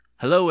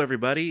Hello,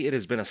 everybody. It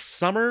has been a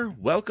summer.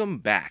 Welcome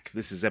back.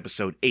 This is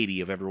episode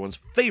 80 of everyone's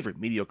favorite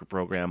mediocre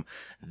program.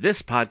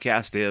 This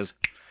podcast is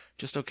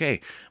just okay.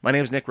 My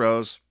name is Nick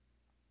Rose.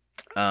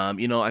 I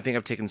think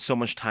I've taken so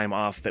much time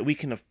off that we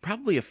can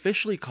probably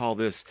officially call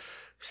this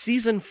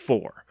Season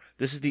 4.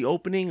 This is the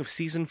opening of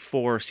Season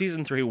 4.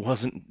 Season 3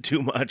 wasn't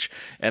too much,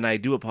 and I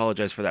do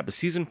apologize for that. But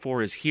Season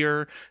 4 is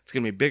here. It's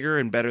going to be bigger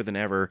and better than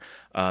ever.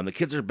 The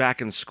kids are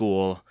back in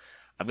school.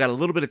 I've got a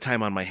little bit of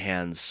time on my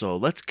hands, so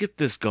let's get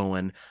this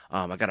going.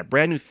 I got a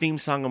brand new theme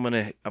song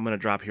I'm gonna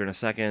drop here in a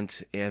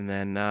second, and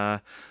then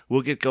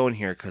we'll get going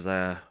here because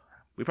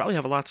we probably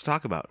have a lot to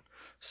talk about.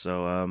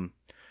 So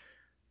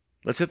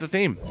let's hit the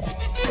theme.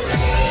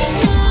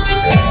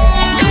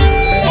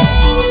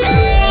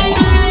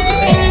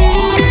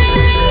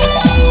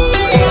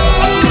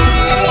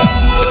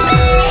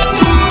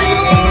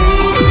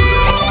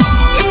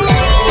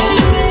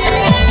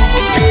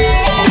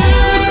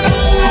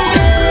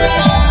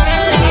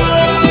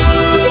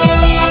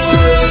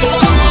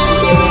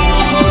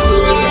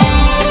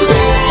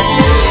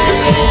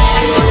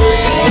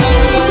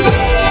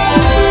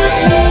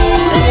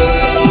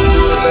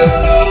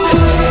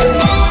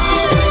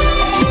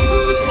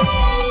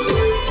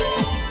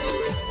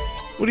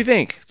 What do you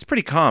think? It's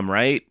pretty calm,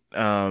 right? It's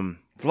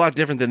a lot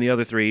different than the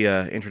other three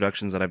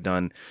introductions that I've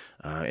done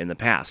in the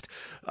past.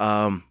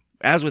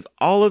 As with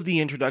all of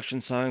the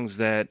introduction songs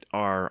that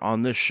are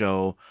on this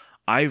show,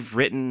 I've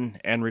written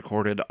and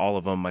recorded all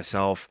of them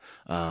myself.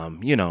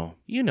 You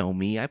know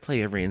me. I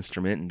play every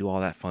instrument and do all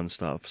that fun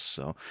stuff.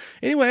 So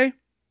anyway,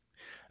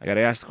 I got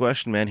to ask the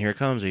question, man. Here it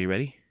comes. Are you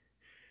ready?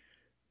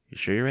 You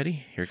sure you're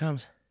ready? Here it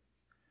comes.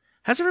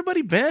 How's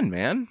everybody been,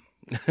 man?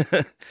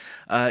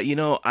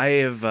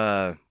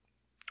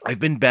 I've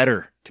been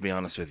better, to be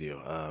honest with you.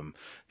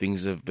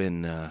 Things have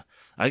been,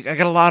 I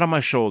got a lot on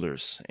my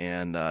shoulders,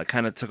 and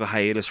kind of took a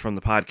hiatus from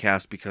the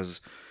podcast because,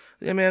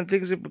 yeah, man,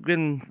 things have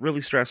been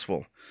really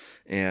stressful.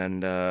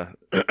 And,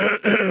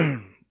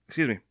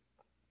 excuse me,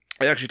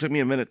 it actually took me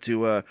a minute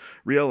to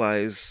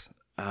realize,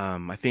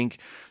 I think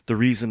the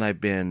reason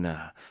I've been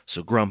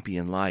so grumpy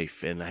in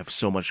life and I have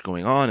so much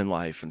going on in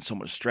life and so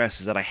much stress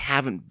is that I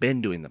haven't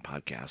been doing the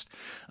podcast.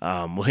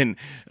 All in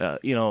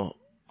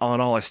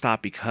all, I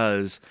stopped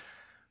because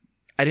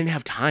I didn't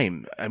have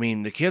time. I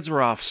mean, the kids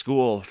were off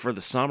school for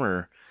the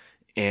summer,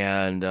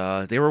 and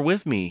they were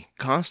with me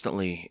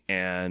constantly,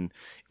 and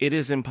it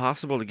is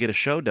impossible to get a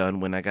show done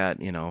when I got,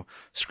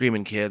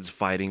 screaming kids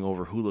fighting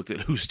over who looked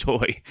at whose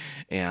toy,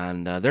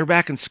 and they're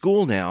back in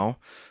school now.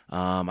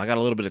 I got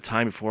a little bit of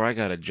time before I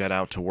got to jet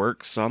out to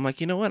work, so I'm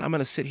like, you know what? I'm going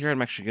to sit here.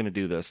 I'm actually going to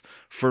do this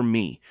for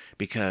me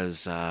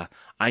because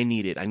I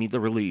need it. I need the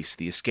release,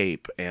 the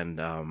escape, and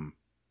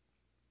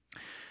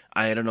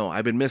I don't know.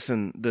 I've been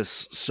missing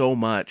this so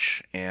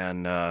much,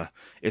 and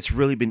it's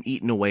really been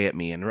eating away at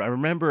me. And I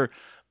remember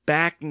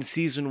back in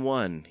season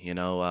 1,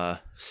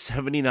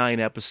 79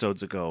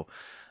 episodes ago,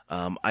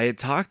 I had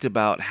talked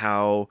about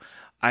how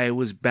I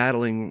was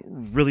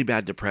battling really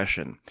bad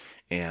depression,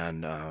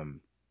 and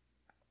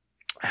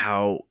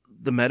how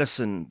the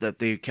medicine that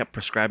they kept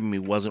prescribing me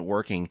wasn't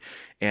working.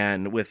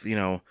 And with,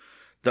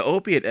 the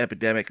opiate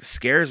epidemic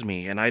scares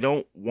me, and I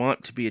don't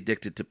want to be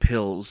addicted to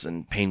pills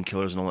and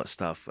painkillers and all that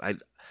stuff.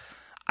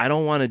 I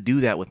don't want to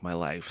do that with my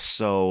life.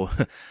 So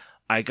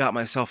I got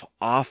myself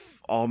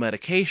off all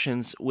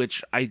medications,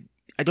 which I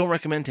don't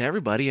recommend to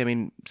everybody. I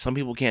mean, some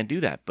people can't do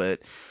that, but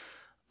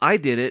I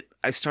did it.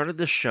 I started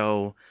the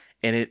show,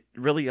 and it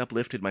really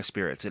uplifted my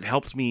spirits. It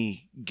helped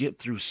me get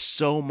through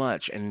so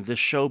much, and this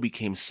show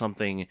became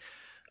something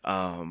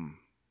really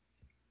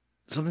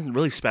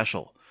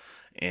special.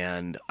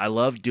 And I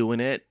love doing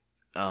it.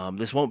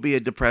 This won't be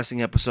a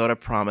depressing episode, I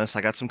promise.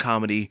 I got some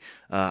comedy.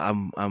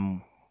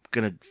 I'm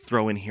gonna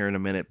throw in here in a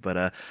minute, but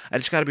I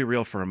just got to be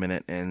real for a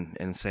minute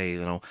and say,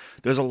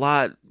 there's a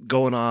lot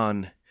going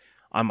on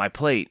my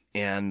plate,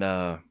 and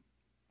I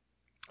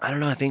don't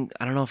know.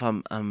 I don't know if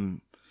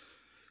I'm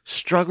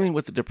struggling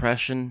with the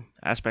depression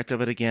aspect of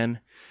it again,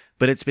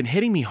 but it's been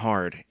hitting me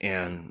hard,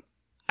 and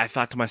I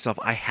thought to myself,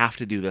 I have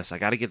to do this. I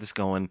got to get this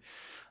going.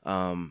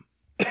 No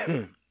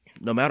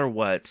matter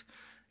what,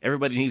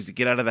 everybody needs to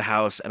get out of the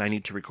house, and I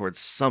need to record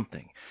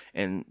something.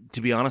 And to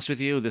be honest with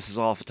you, this is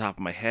all off the top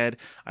of my head.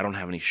 I don't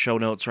have any show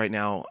notes right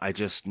now. I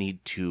just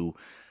need to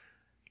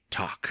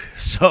talk.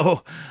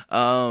 So,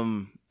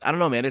 I don't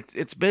know, man.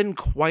 It's been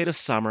quite a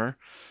summer.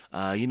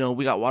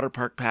 We got water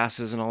park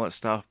passes and all that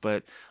stuff,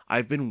 but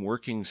I've been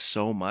working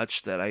so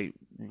much that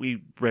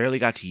we rarely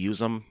got to use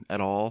them at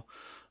all.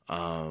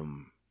 I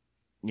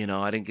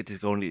didn't get to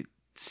go and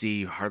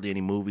see hardly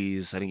any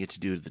movies. I didn't get to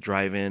do the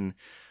drive-in.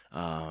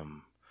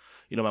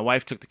 My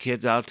wife took the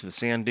kids out to the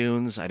sand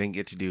dunes. I didn't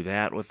get to do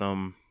that with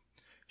them.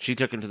 She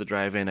took them to the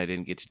drive-in. I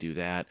didn't get to do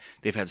that.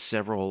 They've had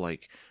several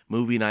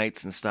movie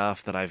nights and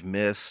stuff that I've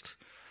missed.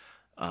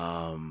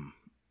 I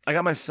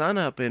got my son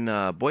up in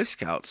Boy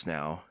Scouts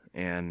now,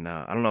 and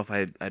I don't know if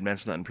I'd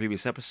mentioned that in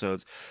previous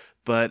episodes,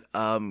 but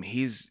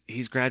he's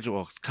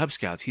Cub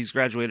Scouts. He's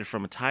graduated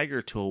from a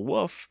tiger to a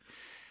wolf,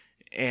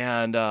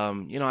 and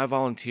I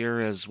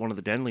volunteer as one of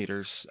the den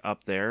leaders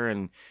up there,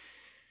 and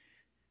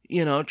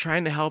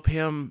trying to help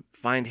him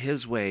find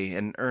his way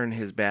and earn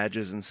his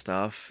badges and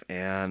stuff.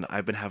 And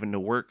I've been having to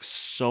work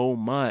so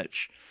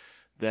much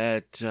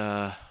that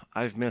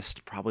I've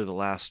missed probably the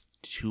last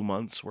 2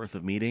 months worth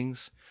of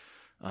meetings.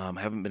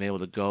 Haven't been able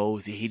to go.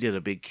 He did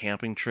a big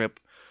camping trip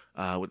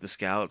with the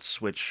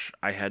Scouts, which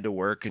I had to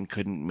work and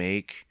couldn't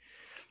make.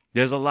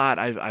 There's a lot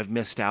I've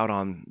missed out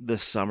on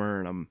this summer,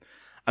 and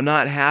I'm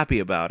not happy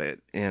about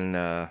it. And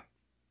I'm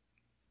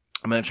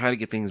going to try to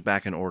get things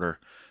back in order,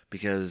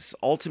 because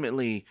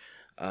ultimately,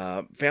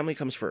 family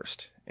comes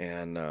first,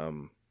 and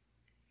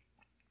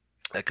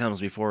that comes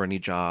before any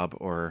job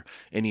or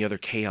any other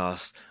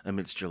chaos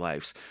amidst your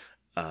lives.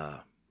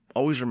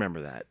 Always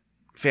remember that.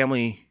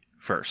 Family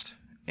first.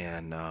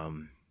 And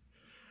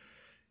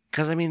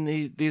because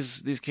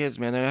these kids,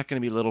 man, they're not going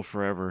to be little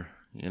forever,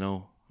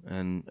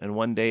 and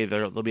one day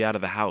they'll be out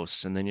of the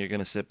house, and then you're going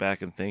to sit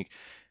back and think,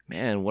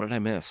 man, what did I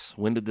miss?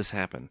 When did this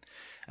happen?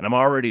 And I'm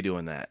already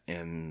doing that,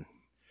 and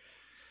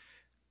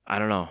I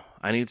don't know.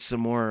 I need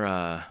some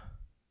more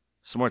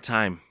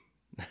time.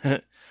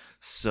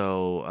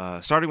 So,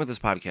 starting with this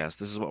podcast,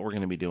 this is what we're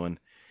going to be doing.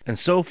 And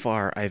so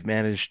far, I've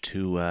managed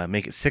to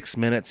make it 6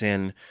 minutes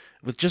in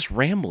with just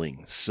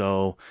rambling.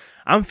 So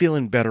I'm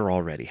feeling better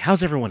already.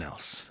 How's everyone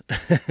else?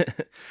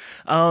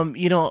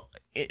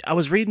 I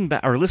was reading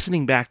back or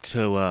listening back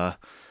to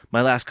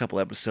my last couple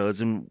episodes,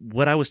 and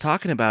what I was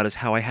talking about is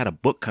how I had a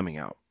book coming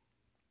out,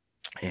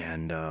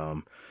 and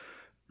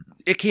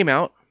it came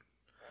out.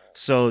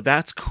 So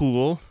that's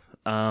cool.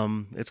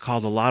 It's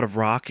called A Lot of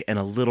Rock and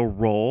a Little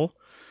Roll.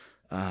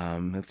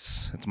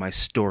 It's my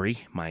story,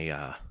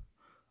 my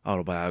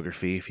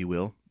autobiography, if you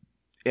will,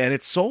 and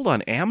it's sold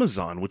on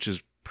Amazon, which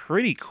is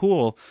pretty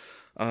cool.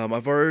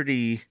 I've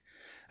already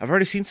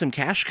seen some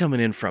cash coming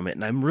in from it,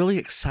 and I'm really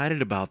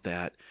excited about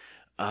that.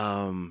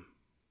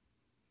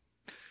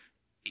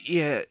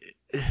 Yeah.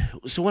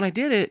 So when I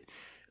did it,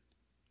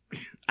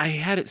 I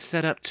had it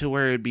set up to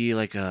where it'd be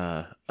like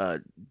a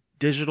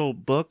digital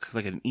book,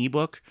 like an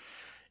ebook.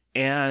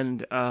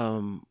 And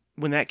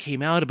when that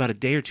came out, about a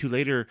day or two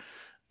later,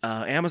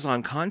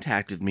 Amazon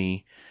contacted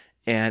me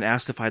and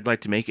asked if I'd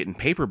like to make it in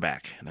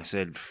paperback. And I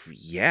said,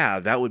 yeah,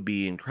 that would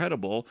be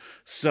incredible.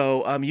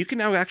 So you can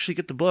now actually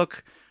get the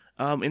book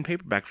in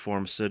paperback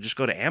form. So just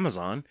go to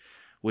Amazon,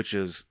 which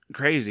is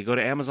crazy. Go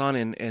to Amazon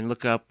and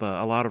look up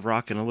A Lot of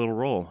Rock and a Little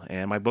Roll.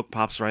 And my book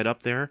pops right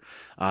up there.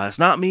 It's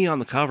not me on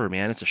the cover,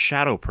 man. It's a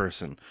shadow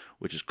person,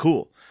 which is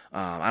cool.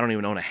 I don't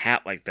even own a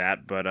hat like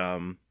that, but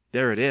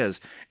there it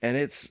is. And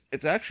it's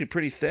actually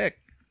pretty thick.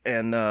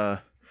 And oh,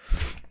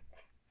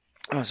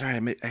 sorry,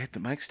 I hit the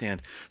mic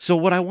stand. So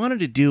what I wanted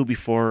to do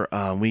before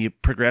we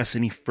progress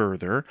any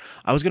further,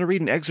 I was going to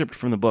read an excerpt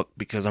from the book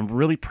because I'm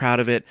really proud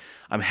of it.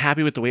 I'm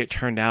happy with the way it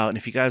turned out. And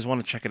if you guys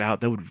want to check it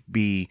out, that would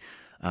be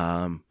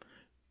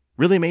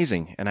really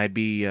amazing. And I'd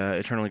be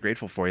eternally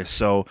grateful for you.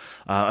 So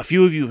a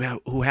few of you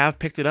who have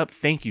picked it up,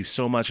 thank you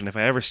so much. And if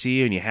I ever see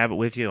you and you have it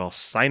with you, I'll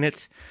sign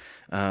it.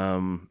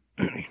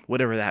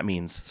 Whatever that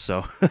means.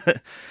 So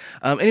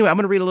anyway, I'm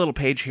going to read a little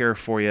page here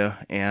for you,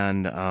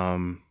 and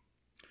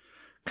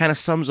kind of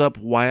sums up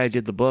why I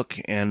did the book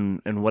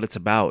and what it's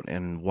about,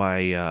 and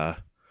why,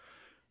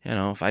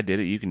 if I did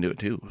it, you can do it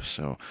too.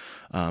 So,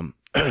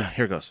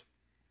 here goes.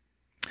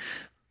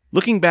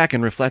 Looking back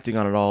and reflecting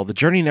on it all, the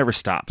journey never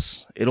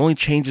stops. It only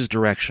changes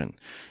direction.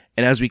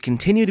 And as we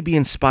continue to be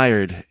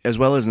inspired, as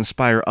well as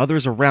inspire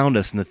others around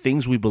us in the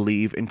things we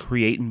believe and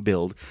create and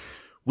build,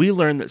 we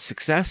learn that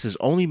success is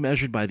only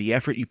measured by the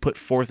effort you put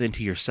forth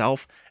into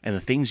yourself and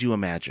the things you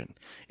imagine.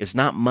 It's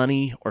not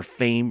money or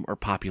fame or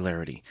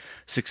popularity.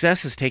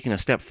 Success is taking a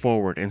step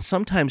forward and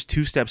sometimes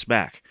 2 steps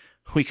back.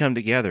 We come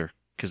together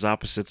because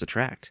opposites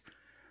attract.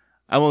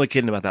 I'm only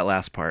kidding about that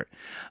last part.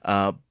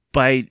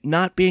 By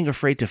not being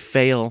afraid to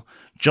fail,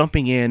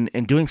 jumping in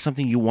and doing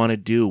something you want to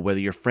do, whether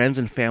your friends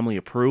and family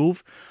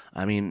approve,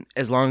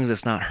 as long as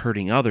it's not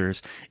hurting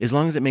others, as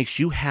long as it makes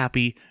you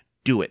happy,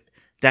 do it.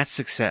 That's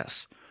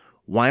success.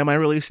 Why am I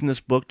releasing this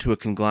book to a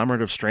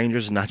conglomerate of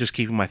strangers and not just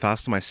keeping my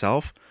thoughts to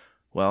myself?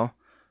 Well,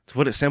 to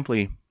put it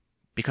simply,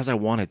 because I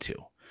wanted to.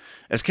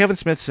 As Kevin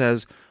Smith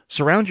says,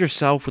 surround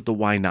yourself with the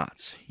why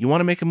nots. You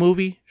want to make a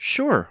movie?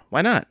 Sure,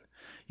 why not?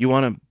 You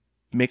want to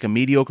make a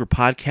mediocre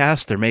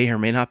podcast that may or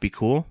may not be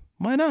cool?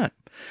 Why not?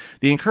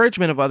 The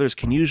encouragement of others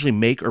can usually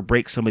make or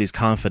break somebody's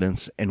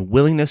confidence and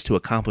willingness to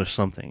accomplish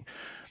something.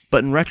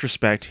 But in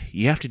retrospect,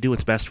 you have to do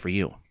what's best for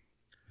you.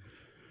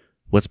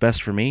 What's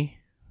best for me?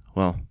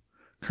 Well,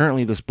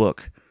 currently this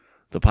book,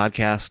 the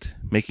podcast,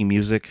 making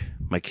music,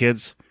 my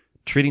kids,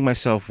 treating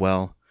myself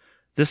well.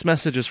 This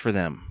message is for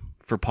them,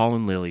 for Paul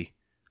and Lily.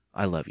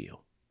 I love you.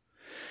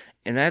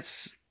 And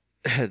that's,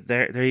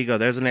 there you go.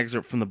 There's an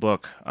excerpt from the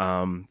book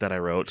that I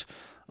wrote,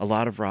 A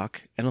Lot of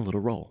Rock and a Little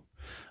Roll.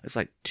 It's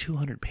like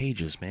 200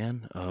 pages,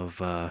 man,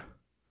 of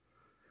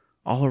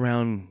all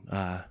around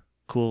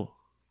cool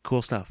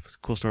stuff,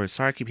 cool stories.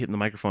 Sorry, I keep hitting the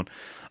microphone.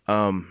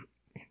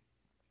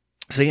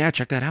 So yeah,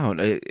 check that out.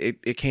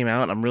 It came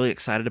out. I'm really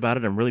excited about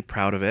it. I'm really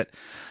proud of it.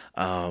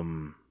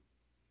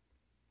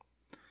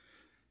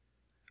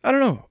 I don't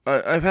know.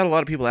 I've had a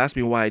lot of people ask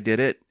me why I did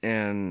it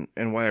and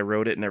why I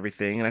wrote it and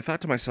everything. And I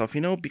thought to myself,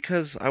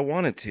 because I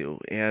wanted to.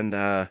 And,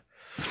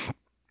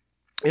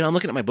 I'm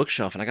looking at my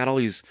bookshelf and I got all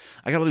these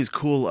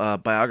cool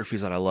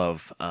biographies that I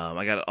love.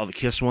 I got all the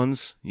Kiss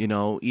ones.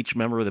 Each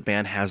member of the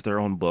band has their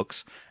own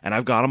books, and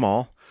I've got them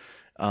all.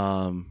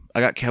 I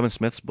got Kevin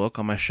Smith's book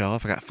on my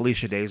shelf. I got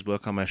Felicia Day's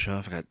book on my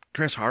shelf. I got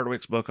Chris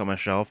Hardwick's book on my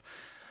shelf.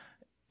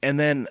 And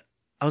then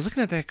I was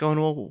looking at that going,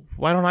 well,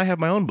 why don't I have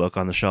my own book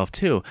on the shelf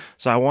too?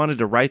 So I wanted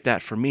to write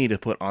that for me to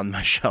put on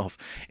my shelf.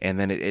 And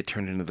then it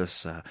turned into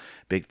this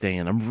big thing.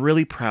 And I'm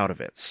really proud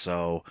of it.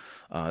 So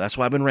that's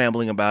why I've been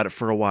rambling about it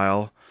for a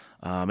while.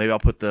 Maybe I'll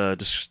put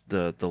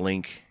the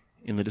link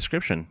in the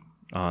description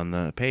on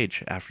the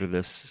page after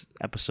this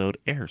episode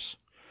airs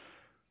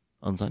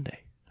on Sunday.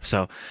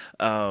 So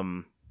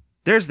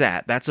there's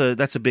that. That's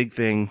a big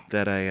thing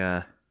that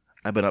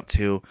I've been up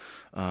to.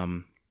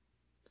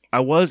 I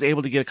was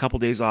able to get a couple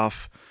days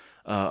off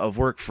of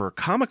work for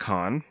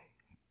Comic-Con.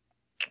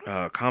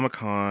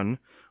 Comic-Con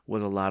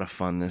was a lot of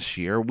fun this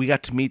year. We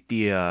got to meet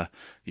the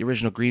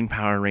original Green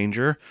Power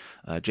Ranger,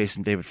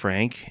 Jason David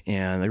Frank,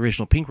 and the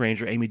original Pink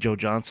Ranger, Amy Jo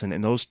Johnson,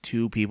 and those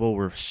two people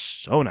were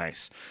so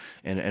nice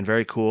and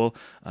very cool.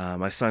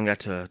 My son got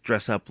to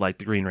dress up like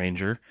the Green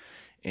Ranger,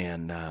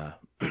 and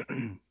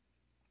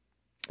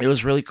it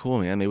was really cool,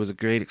 man. It was a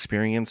great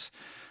experience.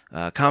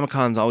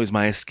 Comic-Con's always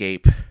my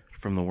escape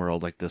from the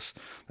world, like this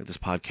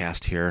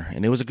podcast here,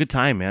 and it was a good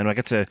time, man. I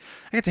got to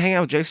hang out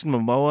with Jason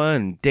Momoa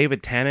and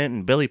David Tennant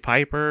and Billy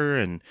Piper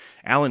and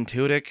Alan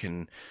Tudyk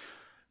and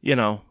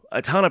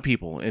a ton of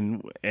people,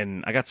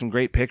 and I got some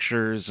great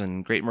pictures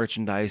and great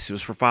merchandise. It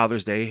was for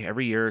Father's Day.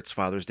 Every year it's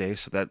Father's Day,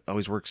 so that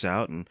always works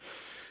out. And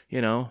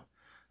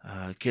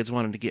kids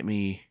wanted to get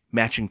me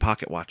matching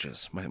pocket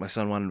watches. My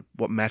son wanted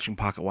a matching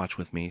pocket watch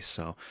with me,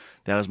 so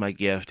that was my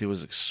gift. It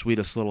was the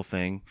sweetest little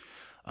thing.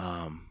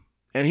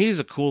 And he's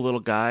a cool little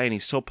guy, and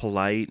he's so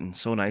polite and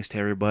so nice to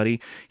everybody.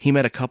 He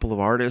met a couple of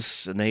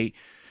artists, and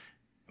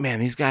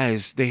these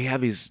guys, they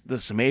have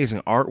this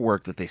amazing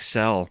artwork that they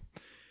sell.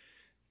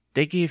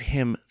 They gave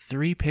him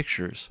 3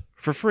 pictures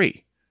for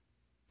free.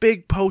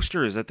 Big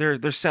posters that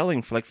they're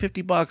selling for like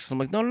 $50. I'm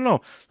like,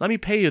 no, let me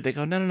pay you. They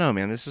go, no,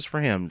 man, this is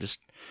for him.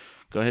 Just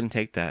go ahead and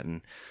take that.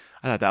 And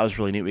I thought that was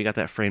really neat. We got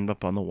that framed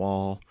up on the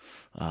wall.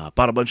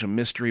 Bought a bunch of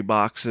mystery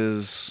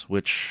boxes,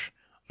 which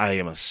I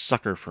am a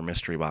sucker for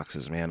mystery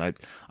boxes, man.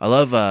 I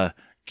love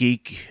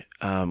geek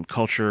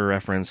culture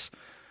reference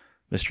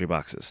mystery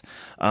boxes.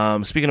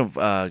 Speaking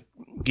of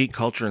geek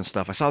culture and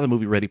stuff, I saw the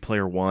movie Ready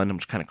Player One. I'm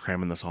just kind of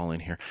cramming this all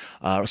in here.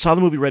 I saw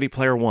the movie Ready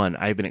Player One.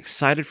 I've been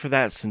excited for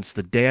that since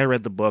the day I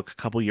read the book a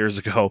couple years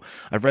ago.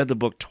 I've read the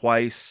book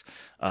twice.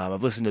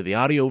 I've listened to the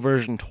audio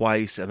version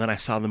twice, and then I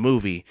saw the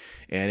movie,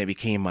 and it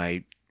became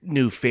my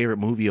new favorite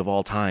movie of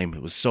all time.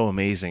 It was so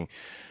amazing.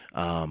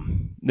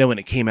 Then when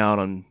it came out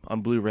on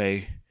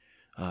Blu-ray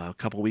a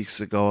couple weeks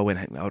ago, I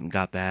went out and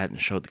got that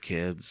and showed the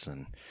kids,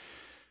 and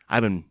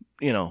I've been,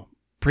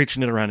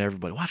 preaching it around to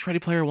everybody. Watch Ready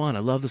Player One. I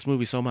love this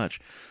movie so much.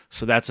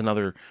 So that's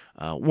another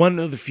one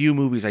of the few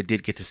movies I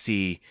did get to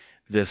see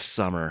this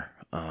summer.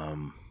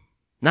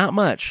 Not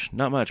much,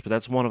 but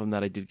that's one of them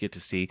that I did get to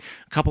see.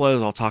 A couple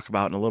others I'll talk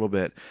about in a little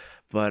bit,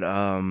 but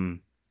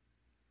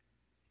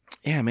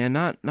yeah, man,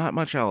 not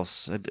much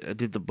else. I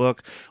did the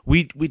book.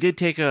 We did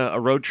take a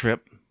road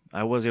trip.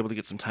 I was able to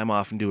get some time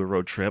off and do a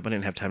road trip. I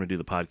didn't have time to do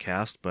the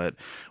podcast, but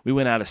we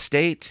went out of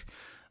state.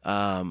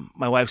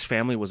 My wife's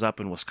family was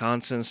up in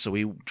Wisconsin, so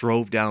we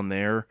drove down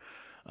there,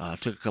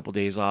 took a couple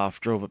days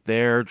off, drove up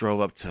there, drove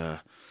up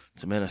to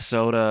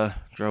Minnesota,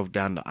 drove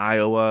down to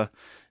Iowa,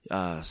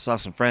 saw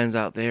some friends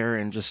out there,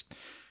 and just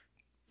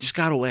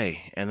got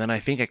away. And then I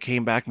think I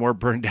came back more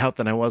burned out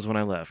than I was when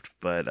I left,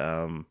 but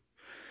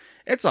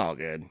it's all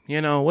good.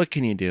 What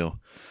can you do?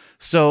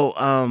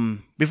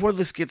 So before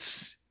this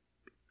gets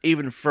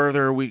even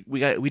further, we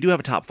do have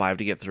a top 5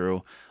 to get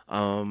through.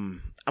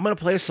 I'm gonna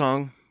play a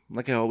song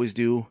like I always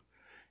do,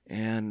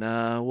 and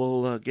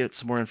we'll get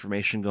some more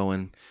information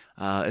going.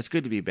 It's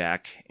good to be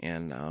back,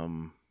 and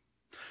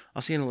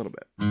I'll see you in a little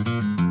bit.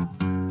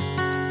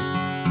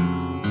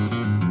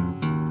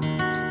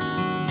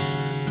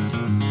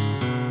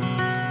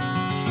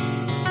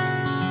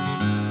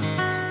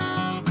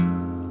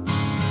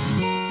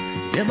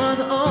 Am I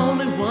the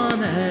only one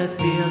that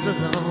feels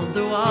alone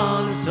through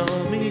all its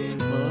stormy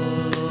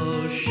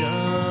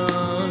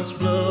oceans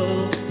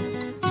flow?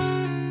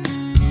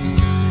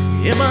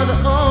 Am I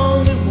the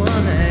only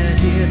one that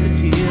hears the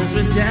tears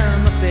run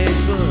down my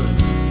face?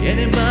 Would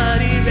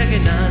anybody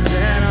recognize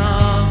that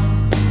all?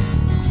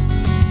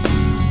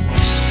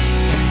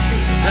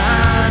 'Cause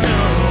I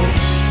know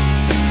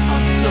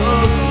I'm so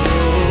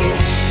slow,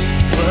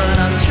 but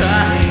I'm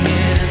trying,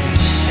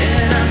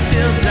 and I'm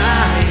still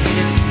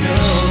dying to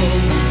know.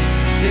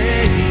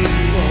 Say you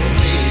won't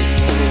leave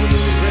for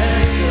the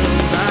rest of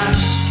my life.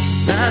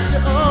 Life's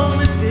the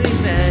only thing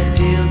that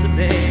deals the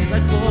pain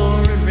like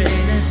pouring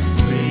rain and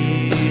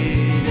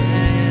greed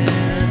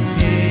and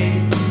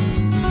hate.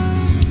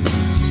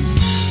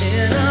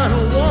 And I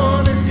don't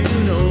wanna do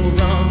no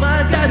wrong.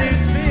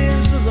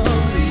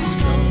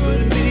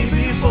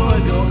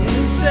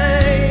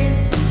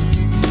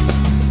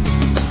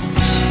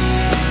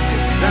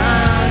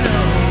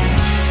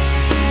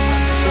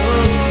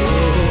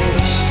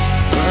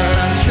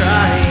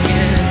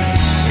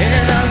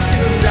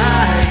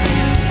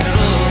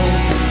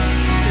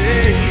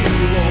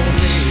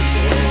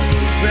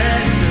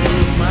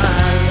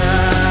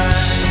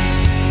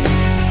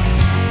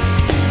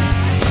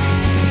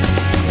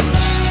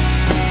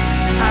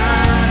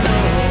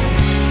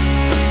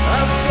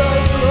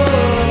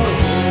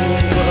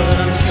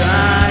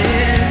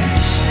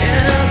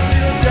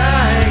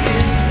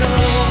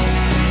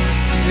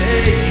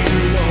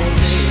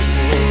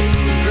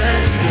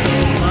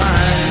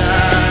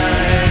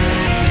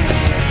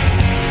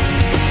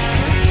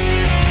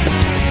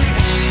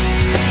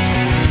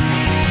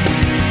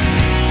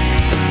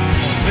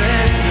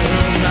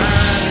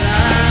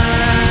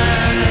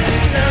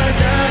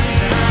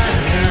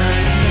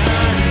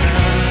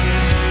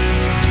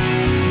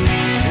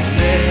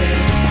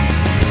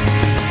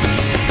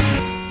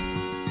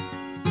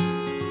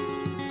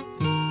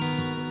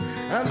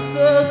 I'm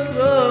so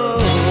slow,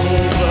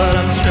 but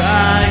I'm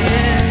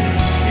trying,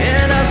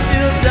 and I'm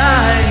still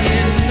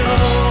dying to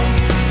know.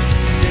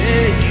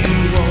 Say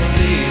you won't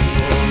leave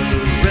for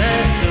the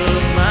rest of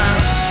my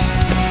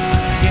life.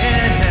 I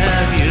can't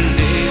have you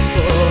leave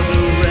for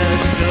the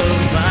rest of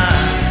my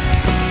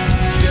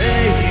life.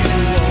 Say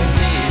you won't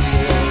leave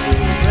for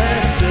the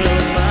rest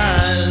of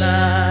my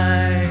life.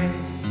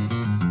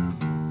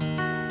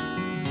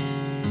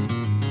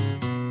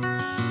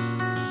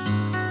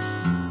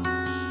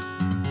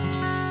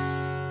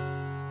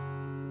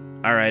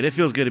 All right, it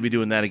feels good to be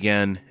doing that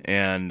again,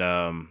 and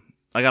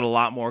I got a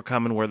lot more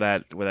coming where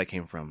that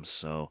came from.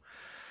 So,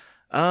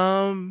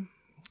 man,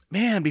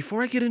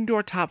 before I get into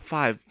our top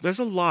 5, there's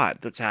a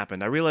lot that's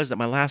happened. I realized that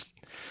my last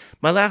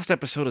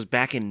episode is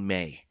back in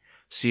May,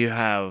 so you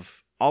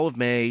have all of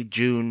May,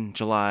 June,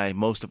 July,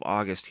 most of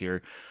August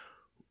here.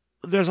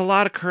 There's a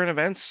lot of current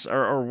events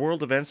or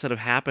world events that have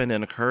happened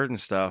and occurred and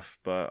stuff,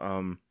 but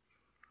I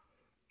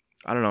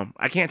don't know.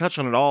 I can't touch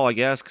on it all, I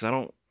guess, because I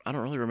don't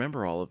really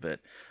remember all of it.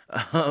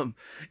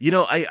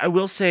 I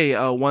will say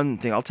one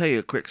thing. I'll tell you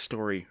a quick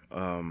story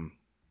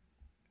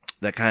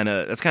that's kind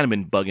of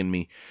been bugging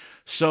me.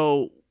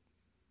 So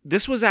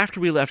this was after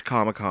we left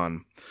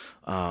Comic-Con.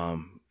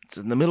 It's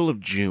in the middle of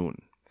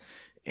June,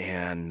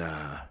 and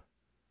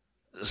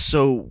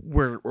so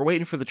we're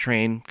waiting for the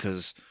train,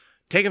 because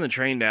taking the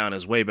train down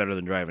is way better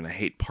than driving. I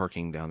hate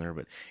parking down there,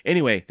 but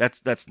anyway,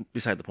 that's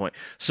beside the point.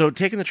 So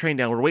taking the train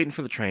down, we're waiting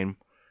for the train,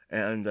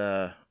 and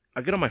I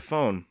get on my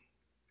phone.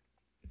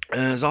 And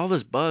there's all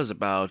this buzz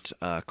about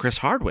Chris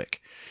Hardwick.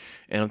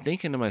 And I'm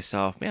thinking to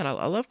myself, man,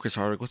 I love Chris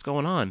Hardwick. What's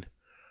going on?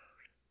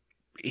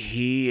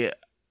 He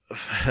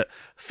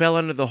fell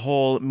under the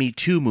whole Me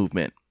Too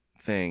movement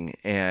thing.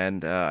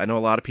 And I know a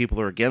lot of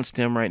people are against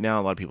him right now.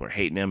 A lot of people are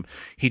hating him.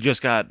 He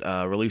just got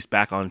released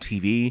back on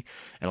TV.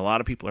 And a lot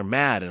of people are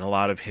mad. And a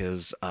lot of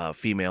his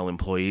female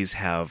employees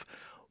have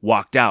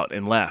walked out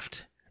and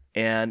left.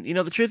 And,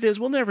 the truth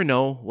is, we'll never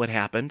know what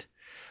happened.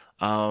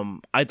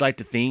 I'd like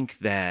to think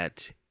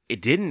that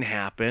it didn't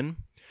happen,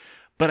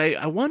 but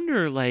I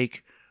wonder,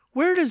 like,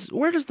 where does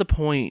the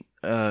point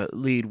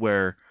lead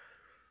where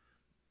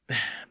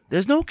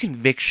there's no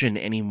conviction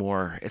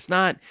anymore? It's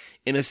not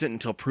innocent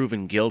until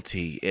proven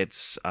guilty.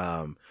 It's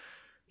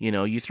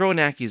you throw an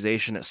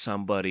accusation at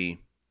somebody,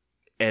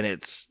 and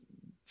it's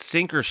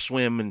sink or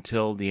swim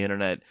until the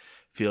internet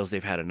feels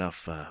they've had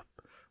enough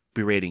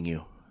berating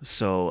you.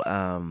 So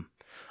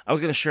I was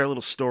going to share a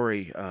little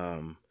story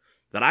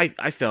that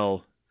I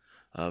fell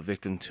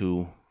victim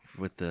to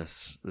with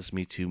this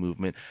Me Too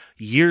movement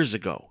years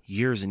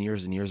and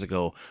years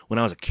ago, when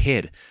I was a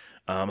kid.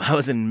 I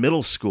was in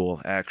middle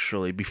school,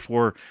 actually,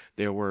 before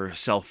there were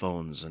cell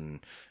phones and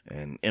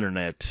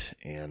internet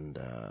and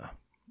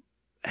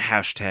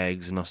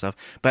hashtags and all stuff.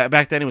 But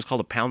back then it was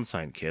called a pound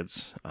sign,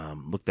 kids.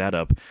 Look that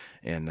up.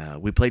 And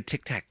we played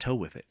tic-tac-toe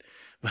with it.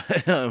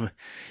 But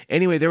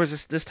anyway, there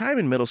was this time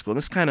in middle school, and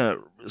this kind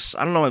of,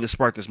 I don't know why this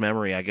sparked this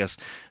memory, I guess,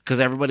 because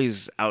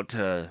everybody's out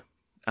to,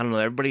 I don't know,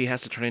 everybody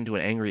has to turn into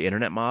an angry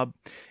internet mob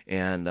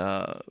and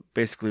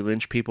basically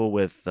lynch people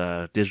with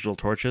digital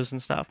torches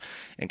and stuff,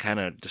 and kind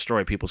of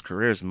destroy people's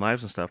careers and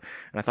lives and stuff.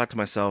 And I thought to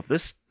myself,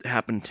 this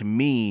happened to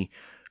me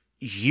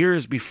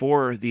years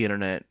before the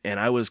internet, and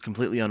I was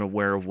completely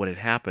unaware of what had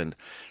happened.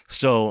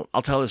 So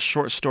I'll tell this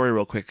short story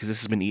real quick, because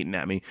this has been eating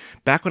at me.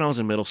 Back when I was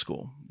in middle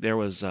school, there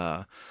was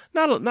not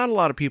a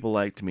lot of people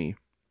liked me.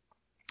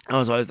 I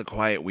was always the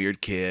quiet,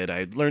 weird kid.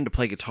 I learned to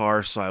play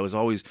guitar, so I was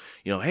always,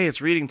 hey, it's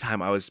reading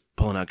time. I was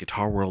pulling out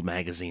Guitar World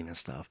magazine and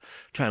stuff,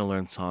 trying to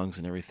learn songs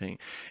and everything.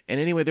 And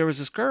anyway, there was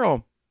this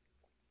girl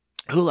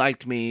who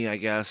liked me, I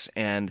guess,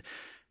 and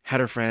had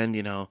her friend, do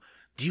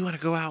you want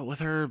to go out with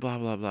her? Blah,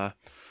 blah, blah.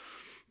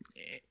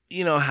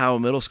 You know how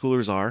middle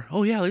schoolers are.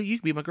 Oh, yeah, you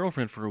can be my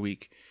girlfriend for a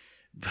week.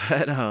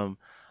 But I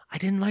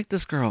didn't like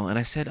this girl, and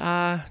I said,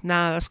 nah,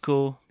 that's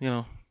cool.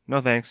 No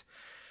thanks.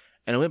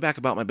 And I went back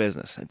about my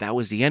business. And that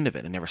was the end of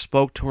it. I never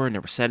spoke to her,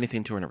 never said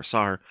anything to her, never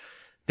saw her.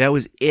 That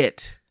was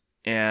it.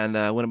 And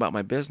I went about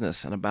my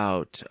business. And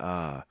about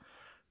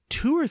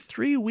 2 or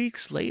 3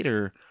 weeks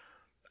later,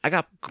 I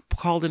got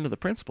called into the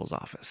principal's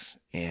office.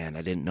 And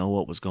I didn't know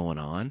what was going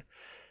on.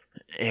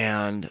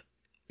 And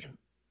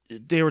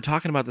they were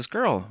talking about this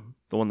girl,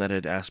 the one that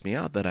had asked me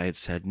out, that I had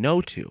said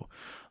no to.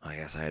 I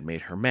guess I had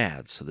made her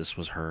mad. So this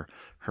was her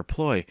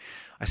ploy.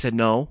 I said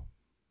no.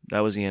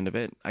 That was the end of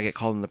it. I get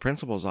called in the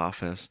principal's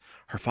office.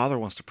 Her father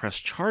wants to press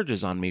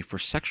charges on me for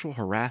sexual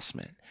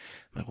harassment.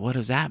 I'm like, what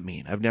does that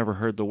mean? I've never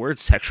heard the word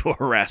sexual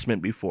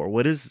harassment before.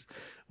 What is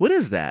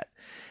that?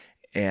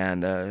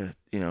 And,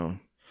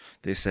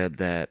 they said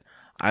that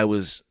I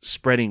was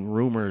spreading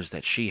rumors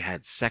that she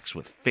had sex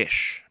with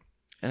fish.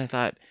 And I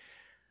thought,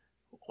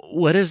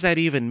 what does that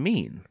even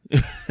mean?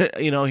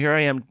 Here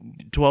I am,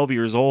 12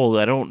 years old.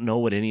 I don't know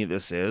what any of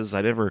this is.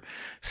 I never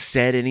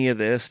said any of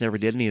this, never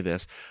did any of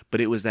this.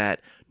 But it was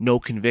that no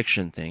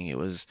conviction thing. It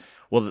was,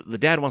 well, the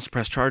dad wants to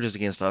press charges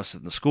against us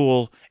in the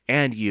school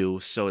and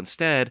you. So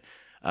instead,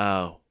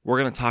 we're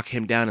going to talk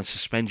him down and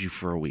suspend you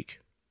for a week.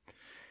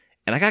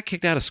 And I got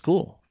kicked out of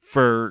school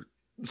for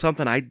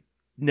something I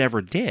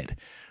never did,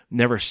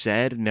 never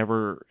said,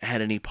 never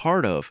had any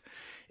part of,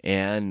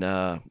 and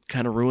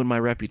kind of ruined my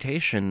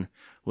reputation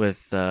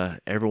with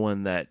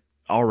everyone that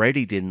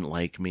already didn't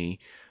like me.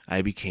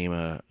 I became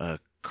a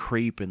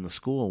creep in the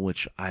school,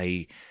 which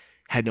I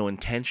had no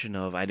intention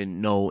of. I didn't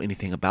know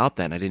anything about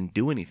that, and I didn't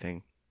do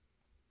anything.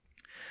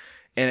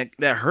 And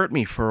that hurt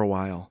me for a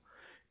while.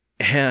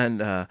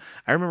 And I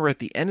remember at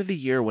the end of the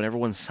year when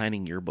everyone's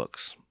signing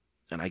yearbooks,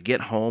 and I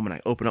get home and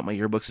I open up my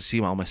yearbooks to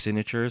see all my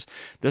signatures,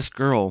 this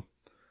girl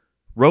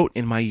wrote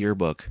in my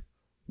yearbook,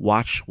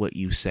 "Watch what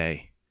you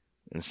say,"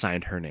 and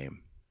signed her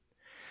name.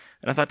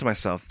 And I thought to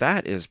myself,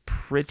 that is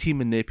pretty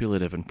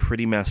manipulative and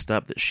pretty messed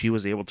up that she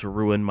was able to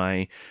ruin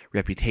my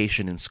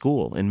reputation in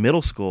school, in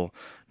middle school,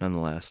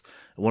 nonetheless.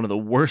 One of the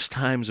worst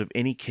times of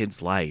any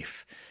kid's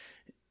life.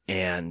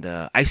 And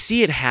I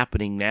see it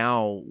happening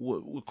now,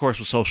 of course,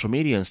 with social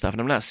media and stuff.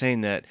 And I'm not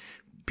saying that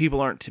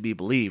people aren't to be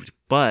believed,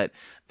 but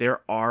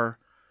there are,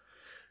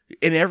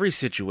 in every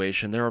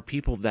situation, there are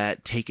people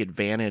that take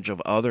advantage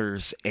of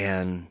others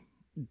and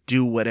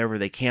do whatever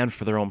they can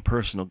for their own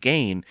personal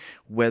gain.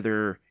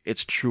 Whether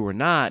it's true or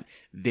not,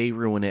 they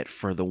ruin it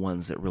for the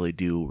ones that really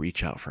do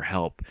reach out for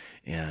help.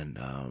 And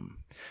I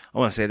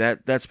want to say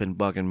that's been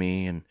bugging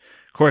me. And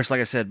of course,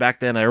 like I said, back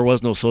then there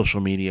was no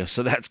social media,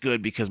 so that's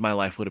good because my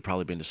life would have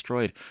probably been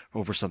destroyed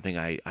over something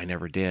I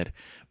never did.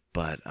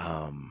 But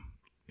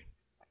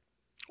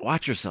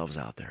watch yourselves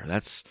out there.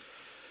 That's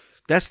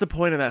the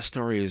point of that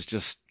story, is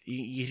just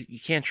you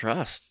can't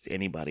trust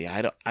anybody.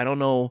 I don't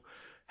know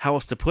how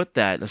else to put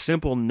that. A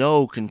simple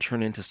no can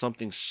turn into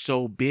something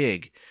so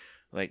big.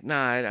 Like,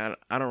 nah,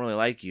 I don't really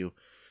like you.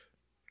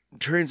 It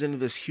turns into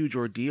this huge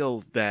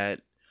ordeal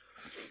that,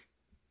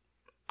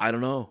 I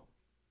don't know,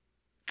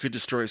 could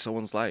destroy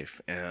someone's life.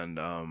 And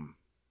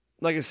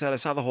like I said, I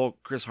saw the whole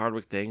Chris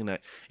Hardwick thing, and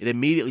it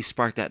immediately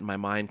sparked that in my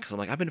mind, because I'm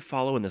like, I've been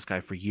following this guy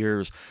for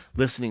years,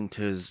 listening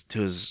to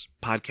his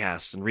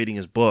podcasts and reading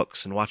his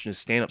books and watching his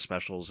stand-up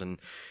specials, and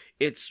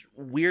it's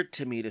weird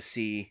to me to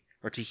see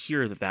or to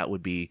hear that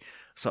would be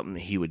something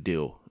that he would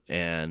do,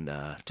 and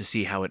to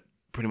see how it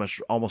pretty much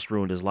almost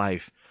ruined his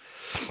life.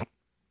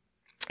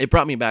 It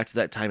brought me back to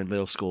that time in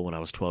middle school when I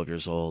was 12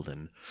 years old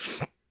and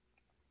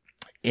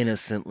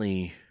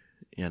innocently,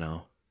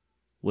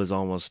 was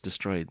almost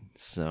destroyed.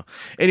 So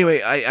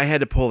anyway, I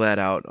had to pull that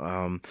out.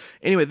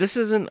 Anyway, this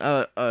isn't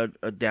a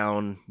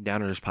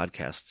downers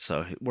podcast,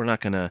 so we're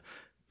not going to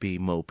be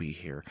mopey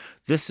here.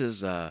 This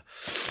is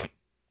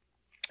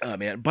oh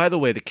man, by the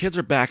way, the kids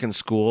are back in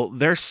school.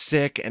 They're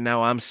sick, and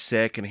now I'm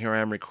sick, and here I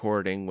am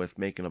recording with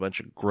making a bunch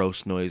of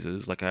gross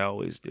noises like I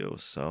always do.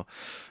 So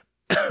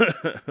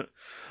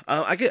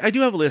I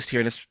do have a list here,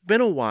 and it's been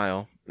a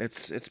while.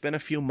 It's been a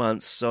few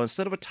months, so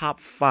instead of a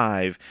top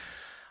 5,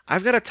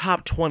 I've got a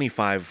top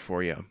 25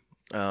 for you.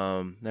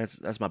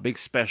 That's my big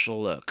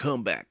special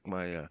comeback,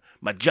 my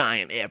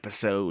giant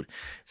episode.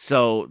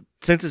 So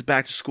since it's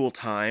back to school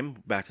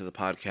time, back to the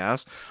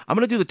podcast, I'm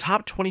gonna do the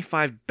top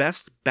 25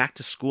 best back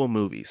to school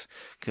movies.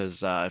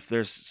 Because if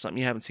there's something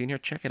you haven't seen here,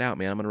 check it out,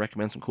 man. I'm gonna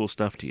recommend some cool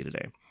stuff to you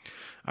today.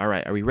 All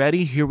right, are we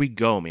ready? Here we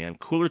go, man.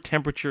 Cooler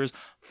temperatures,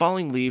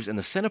 falling leaves, and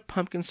the scent of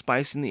pumpkin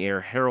spice in the air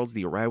heralds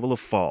the arrival of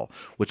fall,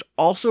 which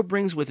also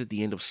brings with it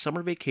the end of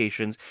summer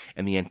vacations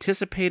and the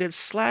anticipated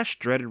 /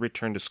 dreaded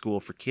return to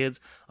school for kids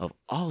of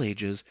all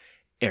ages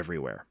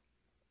everywhere.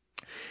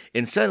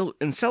 In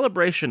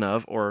celebration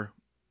of, or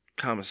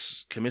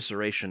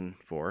commiseration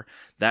for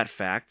that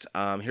fact,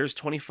 here's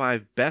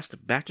 25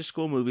 best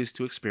back-to-school movies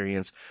to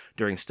experience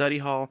during study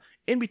hall,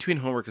 in between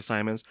homework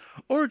assignments,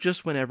 or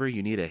just whenever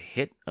you need a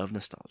hit of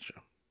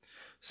nostalgia.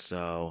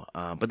 So,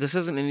 but this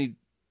isn't any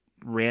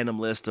random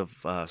list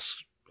of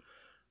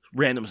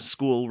random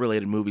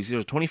school-related movies. These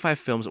are 25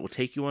 films that will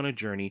take you on a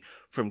journey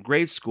from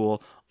grade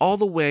school all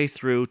the way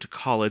through to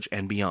college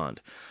and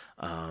beyond.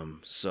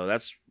 So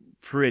that's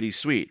pretty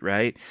sweet,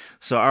 right?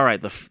 So, all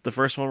right, the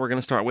first one we're going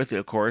to start with,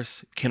 of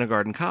course,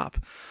 Kindergarten Cop.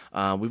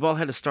 We've all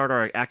had to start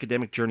our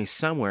academic journey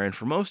somewhere, and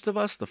for most of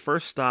us, the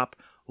first stop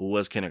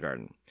was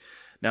kindergarten.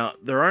 Now,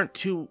 there aren't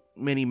too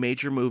many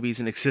major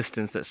movies in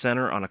existence that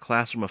center on a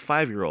classroom of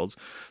 5-year-olds,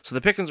 so the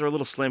pickings are a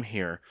little slim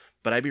here,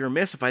 but I'd be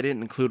remiss if I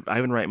didn't include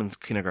Ivan Reitman's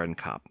Kindergarten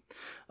Cop.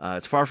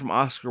 It's far from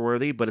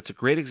Oscar-worthy, but it's a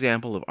great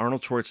example of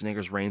Arnold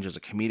Schwarzenegger's range as a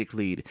comedic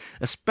lead,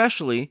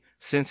 especially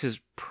since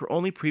his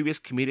only previous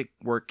comedic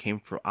work came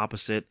from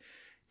opposite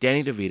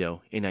Danny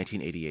DeVito in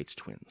 1988's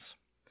Twins.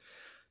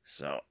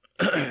 So,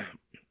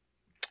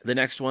 the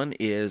next one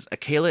is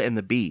Akela and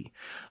the Bee.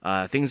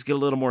 Things get a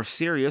little more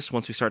serious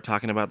once we start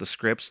talking about the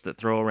scripts that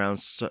throw around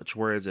such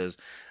words as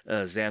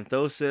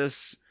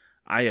xanthosis,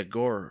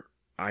 ayagoria,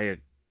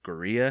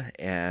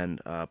 and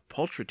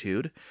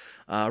pulchritude.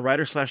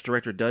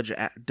 Writer/director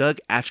Doug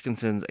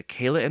Atkinson's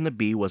Akela and the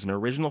Bee was an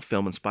original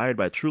film inspired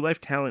by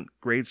true-life talent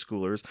grade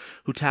schoolers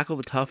who tackle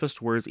the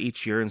toughest words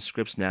each year in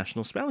Scripps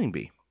National Spelling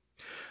Bee.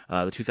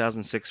 The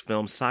 2006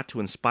 film sought to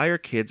inspire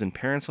kids and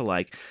parents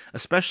alike,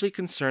 especially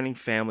concerning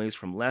families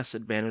from less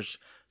advantaged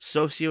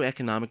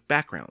socioeconomic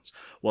backgrounds.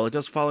 While it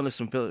does fall into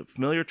some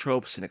familiar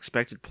tropes and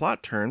expected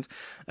plot turns,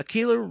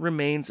 Aquila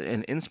remains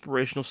an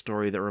inspirational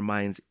story that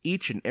reminds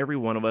each and every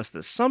one of us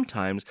that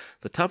sometimes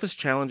the toughest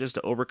challenges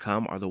to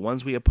overcome are the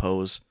ones we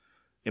impose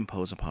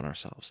upon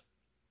ourselves.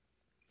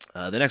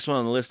 The next one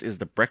on the list is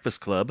The Breakfast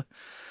Club.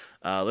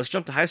 Let's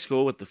jump to high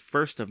school with the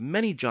first of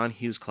many John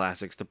Hughes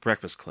classics, The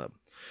Breakfast Club,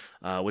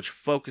 which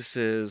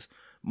focuses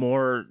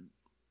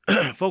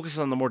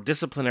on the more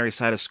disciplinary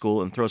side of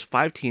school and throws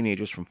 5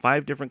 teenagers from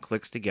 5 different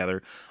cliques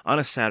together on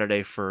a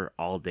Saturday for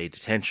all-day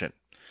detention.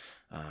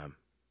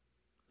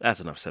 That's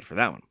enough said for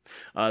that one.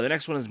 The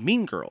next one is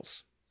Mean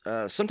Girls.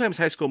 Sometimes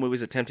high school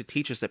movies attempt to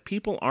teach us that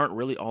people aren't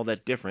really all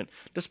that different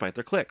despite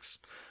their cliques.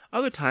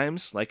 Other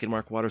times, like in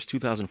Mark Waters'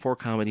 2004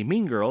 comedy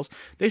Mean Girls,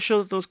 they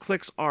show that those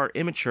cliques are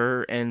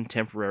immature and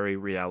temporary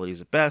realities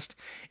at best,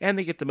 and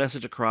they get the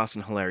message across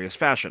in hilarious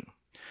fashion.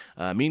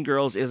 Mean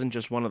Girls isn't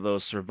just one of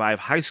those survive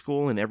high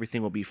school and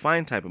everything will be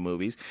fine type of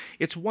movies.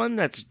 It's one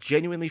that's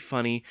genuinely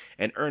funny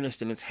and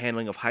earnest in its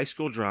handling of high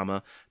school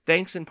drama,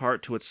 thanks in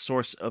part to its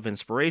source of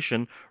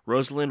inspiration,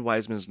 Rosalind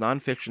Wiseman's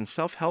nonfiction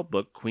self-help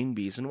book, Queen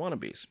Bees and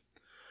Wannabes.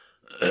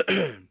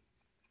 The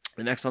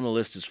next on the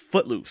list is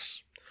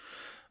Footloose.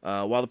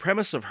 While the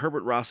premise of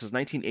Herbert Ross's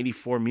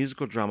 1984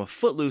 musical drama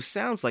Footloose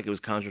sounds like it was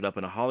conjured up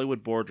in a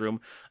Hollywood boardroom,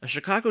 a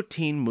Chicago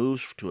teen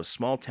moves to a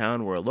small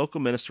town where a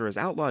local minister has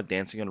outlawed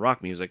dancing and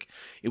rock music.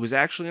 It was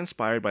actually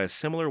inspired by a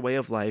similar way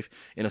of life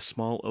in a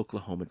small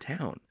Oklahoma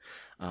town.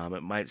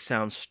 It might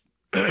sound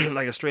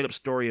like a straight-up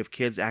story of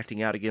kids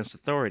acting out against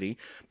authority,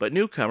 but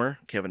newcomer,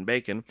 Kevin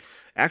Bacon,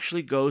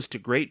 actually goes to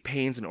great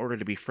pains in order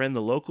to befriend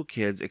the local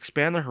kids,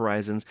 expand their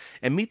horizons,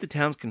 and meet the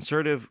town's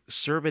conservative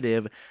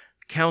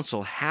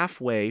council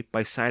halfway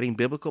by citing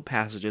biblical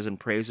passages in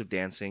praise of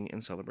dancing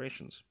and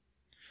celebrations.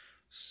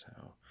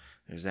 So,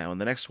 there's that one.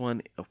 The next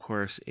one, of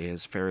course,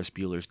 is Ferris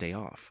Bueller's Day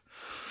Off.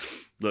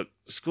 Look,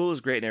 school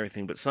is great and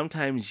everything, but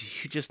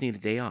sometimes you just need a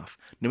day off.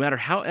 No matter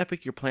how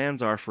epic your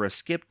plans are for a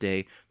skip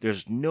day,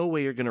 there's no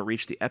way you're going to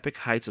reach the epic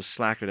heights of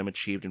slackerdom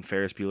achieved in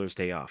Ferris Bueller's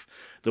Day Off.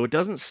 Though it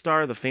doesn't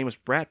star the famous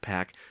Brat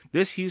Pack,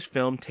 this Hughes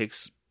film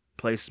takes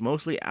place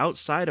mostly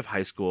outside of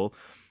high school,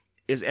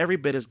 is every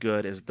bit as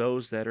good as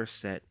those that are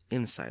set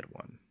inside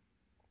one.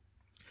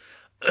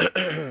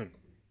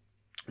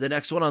 The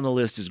next one on the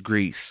list is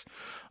Grease.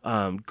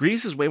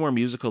 Grease is way more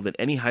musical than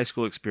any high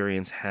school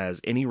experience has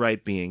any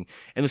right being,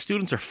 and the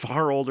students are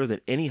far older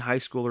than any high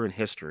schooler in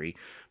history,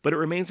 but it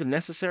remains a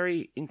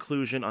necessary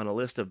inclusion on a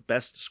list of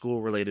best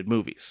school-related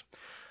movies.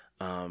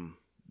 When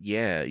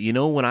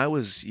I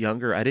was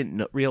younger, I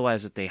didn't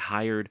realize that they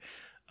hired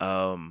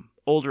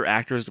older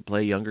actors to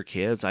play younger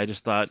kids. I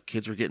just thought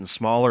kids were getting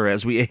smaller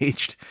as we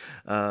aged,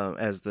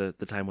 as the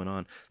time went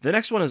on. The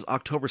next one is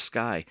October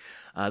Sky.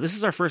 This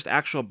is our first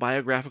actual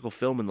biographical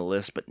film in the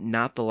list, but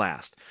not the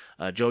last.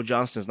 Joe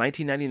Johnston's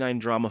 1999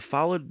 drama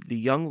followed the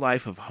young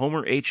life of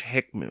Homer H.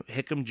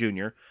 Hickam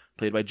Jr.,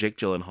 played by Jake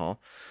Gyllenhaal,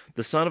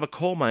 the son of a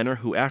coal miner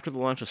who, after the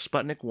launch of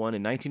Sputnik 1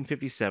 in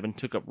 1957,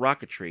 took up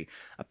rocketry,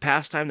 a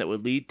pastime that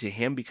would lead to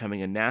him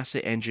becoming a NASA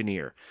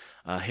engineer.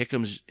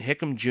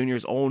 Hickam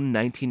Jr.'s own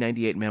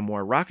 1998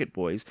 memoir, Rocket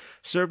Boys,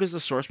 served as the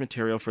source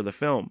material for the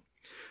film.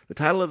 The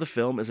title of the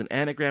film is an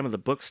anagram of the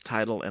book's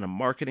title and a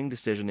marketing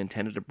decision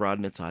intended to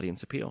broaden its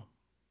audience appeal.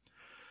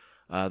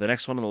 The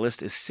next one on the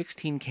list is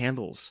 16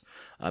 Candles.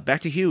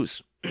 Back to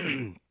Hughes.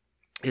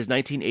 His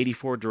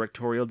 1984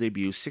 directorial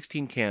debut,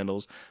 16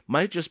 Candles,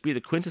 might just be the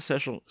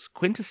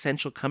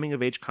quintessential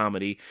coming-of-age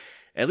comedy,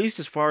 at least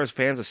as far as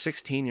fans of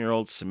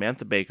 16-year-old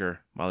Samantha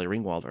Baker, Molly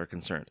Ringwald, are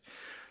concerned.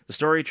 The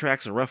story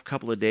tracks a rough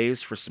couple of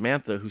days for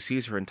Samantha, who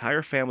sees her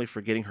entire family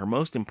forgetting her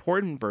most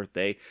important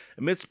birthday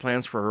amidst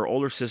plans for her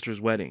older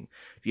sister's wedding,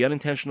 the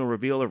unintentional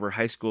reveal of her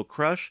high school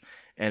crush,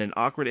 and an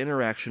awkward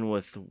interaction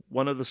with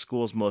one of the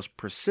school's most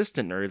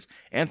persistent nerds,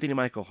 Anthony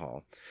Michael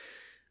Hall.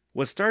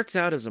 What starts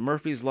out as a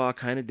Murphy's Law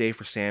kind of day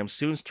for Sam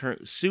soon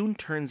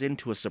turns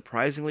into a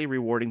surprisingly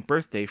rewarding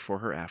birthday for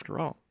her after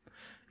all.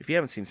 If you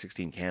haven't seen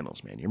 16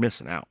 Candles, man, you're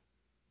missing out.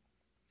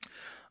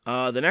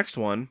 The next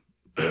one,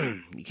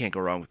 you can't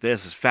go wrong with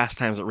this, is Fast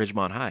Times at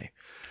Ridgemont High.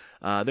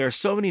 There are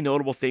so many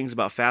notable things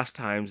about Fast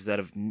Times that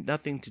have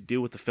nothing to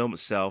do with the film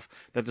itself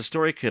that the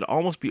story could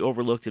almost be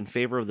overlooked in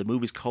favor of the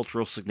movie's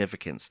cultural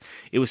significance.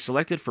 It was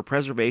selected for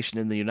preservation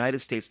in the United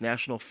States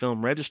National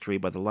Film Registry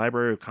by the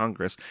Library of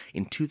Congress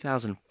in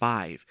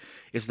 2005.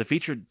 It's the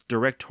featured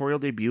directorial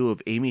debut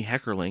of Amy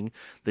Heckerling,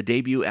 the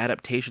debut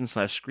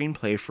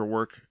adaptation/screenplay for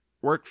work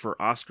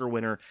for Oscar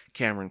winner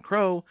Cameron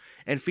Crowe,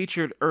 and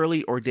featured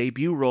early or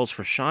debut roles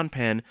for Sean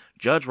Penn,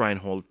 Judge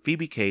Reinhold,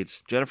 Phoebe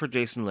Cates, Jennifer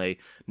Jason Leigh,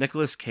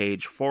 Nicolas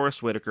Cage,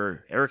 Forrest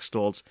Whitaker, Eric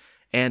Stoltz,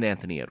 and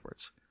Anthony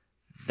Edwards.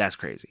 That's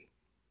crazy.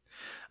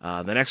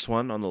 The next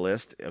one on the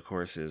list, of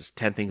course, is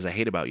 10 Things I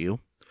Hate About You.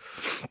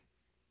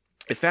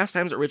 If Fast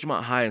Times at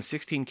Ridgemont High and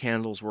 16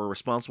 Candles were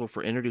responsible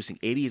for introducing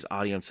 80s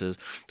audiences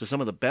to some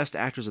of the best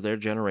actors of their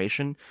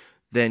generation,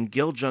 then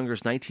Gil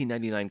Junger's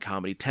 1999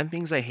 comedy 10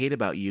 Things I Hate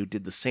About You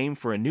did the same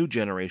for a new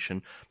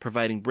generation,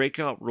 providing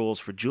breakout roles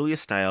for Julia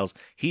Stiles,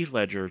 Heath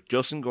Ledger,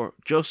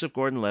 Joseph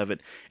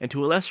Gordon-Levitt, and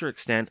to a lesser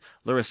extent,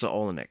 Larissa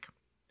Oleynik.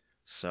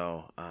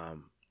 So,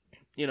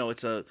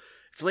 it's a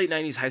late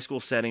 90s high school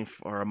setting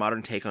for a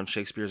modern take on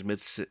Shakespeare's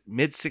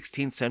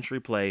mid-16th century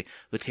play,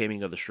 The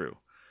Taming of the Shrew.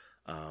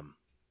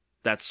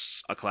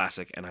 That's a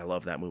classic, and I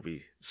love that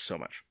movie so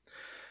much.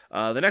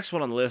 The next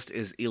one on the list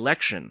is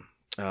Election.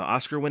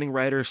 Oscar-winning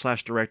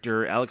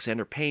writer/director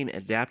Alexander Payne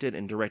adapted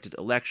and directed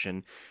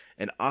Election,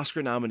 an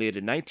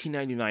Oscar-nominated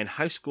 1999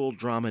 high school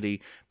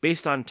dramedy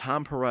based on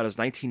Tom Perrotta's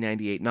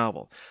 1998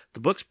 novel. The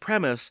book's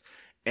premise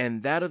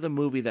and that of the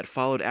movie that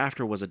followed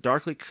after was a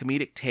darkly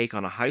comedic take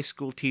on a high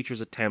school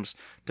teacher's attempts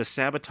to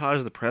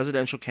sabotage the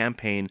presidential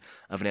campaign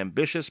of an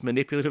ambitious,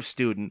 manipulative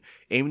student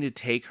aiming to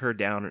take her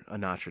down a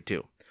notch or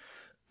two.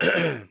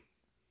 It's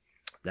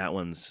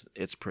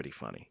pretty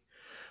funny.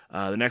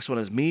 The next one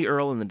is Me,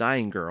 Earl, and the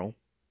Dying Girl.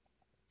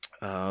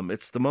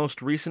 It's the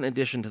most recent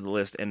addition to the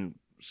list and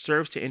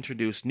serves to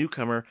introduce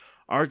newcomer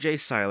R.J.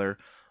 Cyler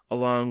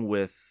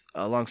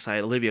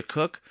alongside Olivia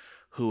Cooke,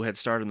 who had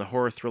starred in the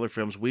horror thriller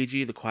films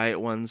Ouija, The Quiet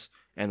Ones,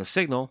 and The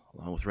Signal,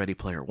 along with Ready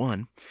Player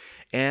One,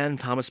 and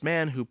Thomas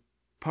Mann, who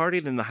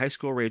partied in the High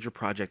School Rager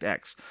Project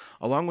X.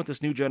 Along with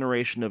this new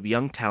generation of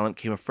young talent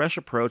came a fresh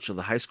approach of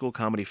the high school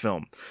comedy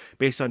film.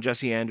 Based on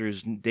Jesse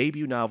Andrews'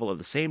 debut novel of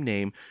the same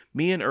name,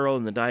 Me and Earl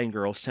and the Dying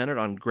Girl centered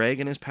on Greg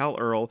and his pal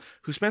Earl,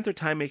 who spent their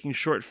time making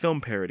short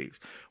film parodies.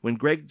 When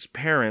Greg's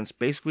parents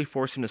basically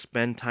forced him to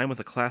spend time with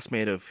a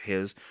classmate of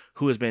his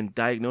who has been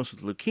diagnosed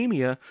with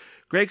leukemia,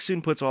 Greg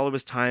soon puts all of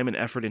his time and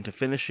effort into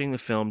finishing the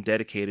film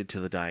dedicated to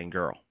the dying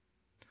girl.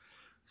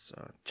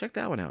 So check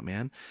that one out,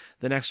 man.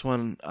 The next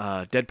one,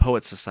 Dead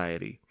Poets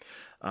Society.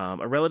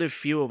 A relative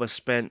few of us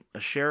spent a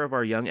share of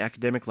our young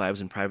academic lives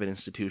in private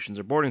institutions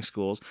or boarding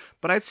schools,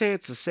 but I'd say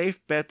it's a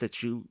safe bet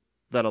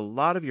that a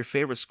lot of your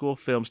favorite school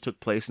films took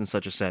place in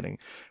such a setting.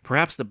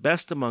 Perhaps the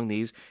best among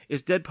these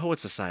is Dead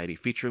Poets Society,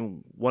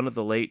 featuring one of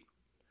the late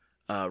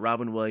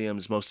Robin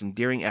Williams' most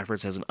endearing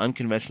efforts as an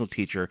unconventional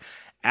teacher,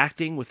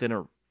 acting within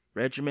a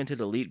regimented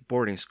elite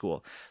boarding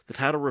school. The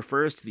title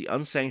refers to the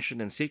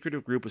unsanctioned and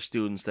secretive group of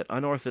students that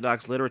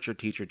unorthodox literature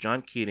teacher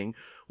John Keating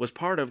was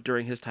part of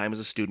during his time as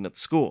a student at the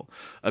school,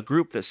 a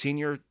group that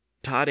senior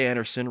Todd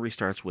Anderson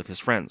restarts with his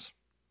friends.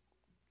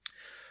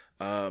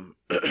 I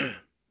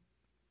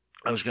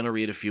was going to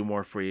read a few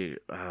more for you.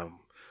 I don't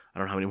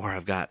know how many more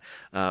I've got.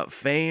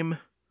 Fame.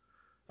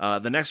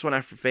 The next one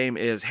after Fame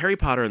is Harry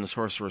Potter and the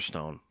Sorcerer's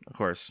Stone. Of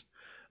course,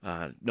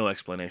 no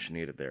explanation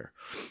needed there.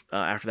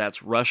 After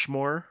that's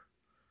Rushmore.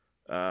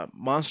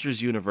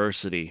 Monsters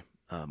University.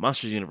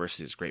 Monsters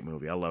University is a great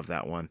movie. I love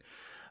that one.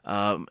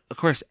 Of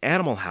course,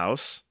 Animal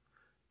House.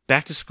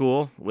 Back to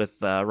School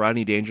with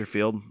Rodney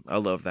Dangerfield. I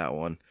love that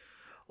one.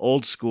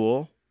 Old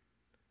School.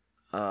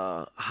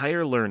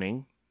 Higher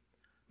Learning.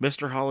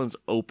 Mr. Holland's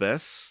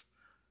Opus.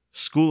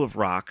 School of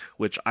Rock,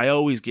 which I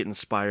always get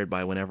inspired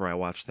by whenever I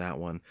watch that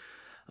one.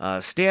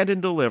 Stand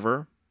and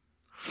Deliver.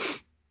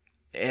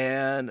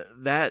 And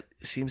that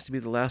seems to be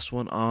the last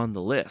one on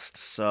the list.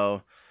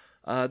 So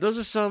those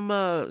are some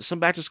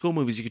back to school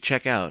movies you could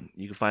check out.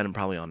 You can find them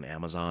probably on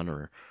Amazon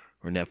or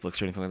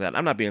Netflix or anything like that.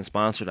 I'm not being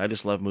sponsored. I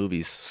just love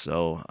movies.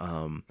 So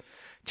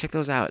check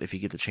those out if you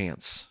get the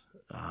chance.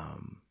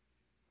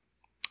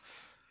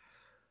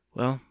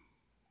 Well,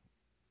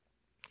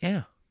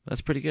 yeah,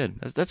 that's pretty good.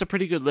 That's a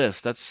pretty good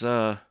list. That's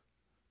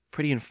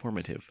pretty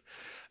informative.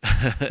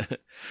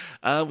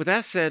 With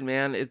that said,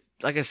 man,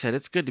 like I said,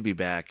 it's good to be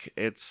back.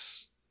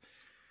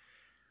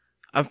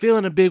 I'm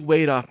feeling a big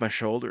weight off my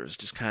shoulders,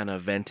 just kind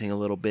of venting a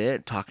little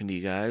bit, talking to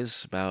you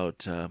guys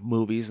about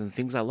movies and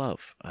things I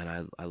love.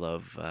 And I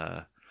love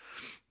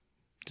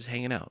just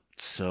hanging out.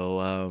 So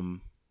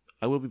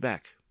I will be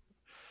back.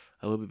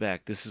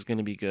 This is going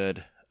to be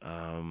good.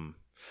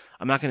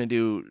 I'm not going to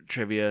do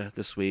trivia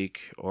this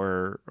week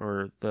or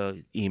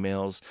the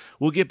emails.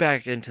 We'll get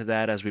back into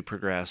that as we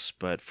progress.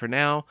 But for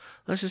now,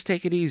 let's just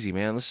take it easy,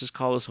 man. Let's just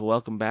call this a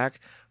welcome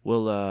back.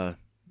 We'll,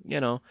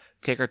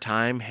 take our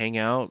time, hang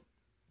out,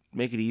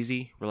 make it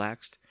easy,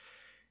 relaxed.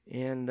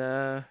 And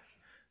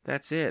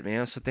that's it,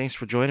 man. So thanks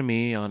for joining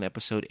me on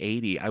episode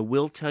 80. I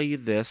will tell you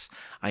this.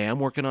 I am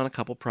working on a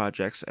couple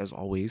projects, as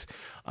always.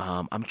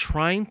 I'm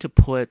trying to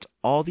put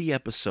all the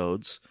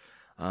episodes.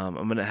 I'm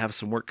going to have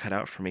some work cut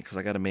out for me because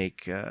I got to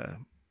make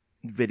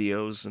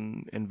videos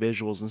and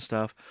visuals and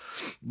stuff.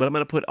 But I'm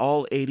going to put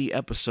all 80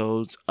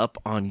 episodes up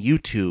on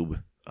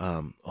YouTube,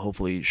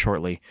 hopefully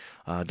shortly,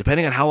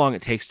 depending on how long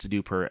it takes to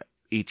do per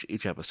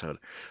each episode.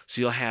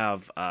 So you'll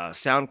have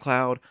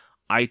SoundCloud,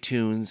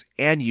 iTunes,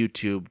 and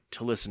YouTube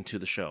to listen to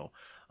the show.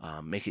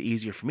 Make it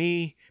easier for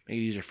me, make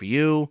it easier for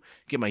you.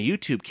 Get my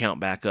YouTube count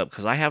back up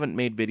because I haven't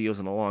made videos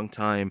in a long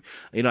time.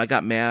 I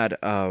got mad.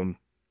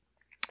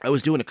 I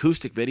was doing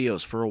acoustic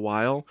videos for a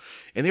while,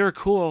 and they were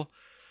cool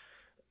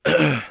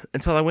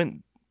until I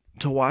went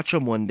to watch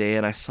them one day,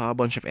 and I saw a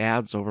bunch of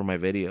ads over my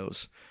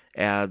videos,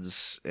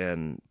 ads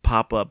and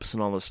pop-ups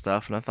and all this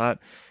stuff, and I thought,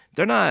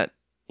 they're not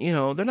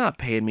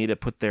paying me to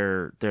put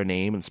their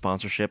name and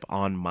sponsorship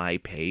on my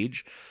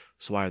page,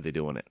 so why are they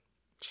doing it?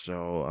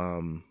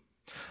 So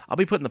I'll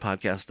be putting the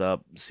podcast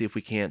up, see if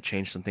we can't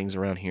change some things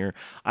around here.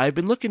 I've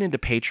been looking into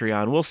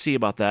Patreon. We'll see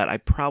about that. I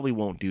probably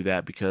won't do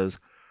that because,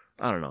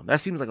 I don't know, that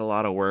seems like a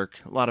lot of work,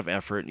 a lot of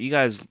effort. You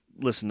guys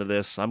listen to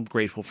this. I'm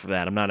grateful for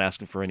that. I'm not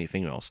asking for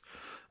anything else.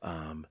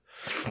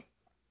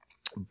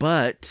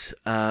 But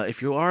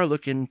if you are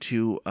looking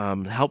to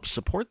help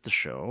support the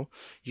show,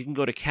 you can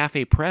go to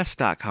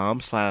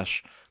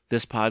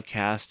cafepress.com/this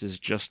podcast is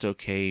just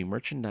okay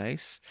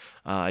merchandise.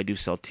 I do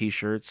sell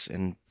t-shirts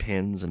and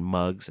pins and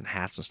mugs and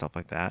hats and stuff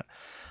like that.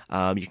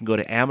 You can go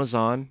to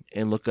Amazon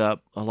and look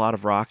up A Lot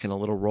of Rock and a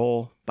Little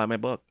Roll, buy my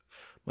book.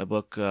 My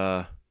book,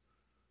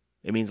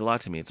 it means a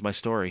lot to me. It's my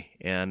story,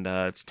 and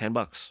it's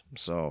 $10.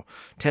 So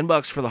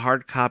 $10 for the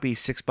hard copy,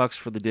 $6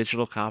 for the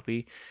digital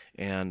copy,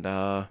 and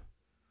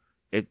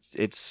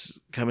it's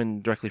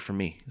coming directly from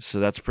me. So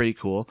that's pretty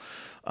cool.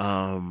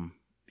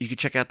 You can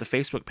check out the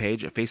Facebook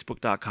page at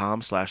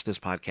facebook.com/this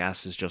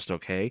podcast is just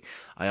okay.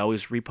 I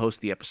always repost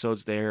the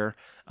episodes there,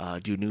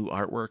 do new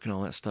artwork and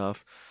all that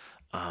stuff.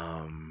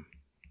 I'm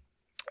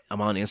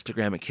on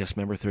Instagram at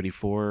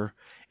kissmember34,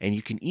 and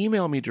you can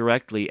email me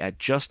directly at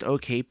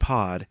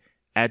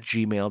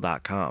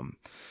justokpod@gmail.com.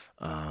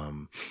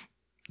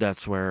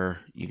 That's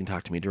where you can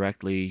talk to me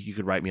directly. You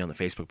could write me on the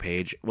Facebook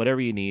page,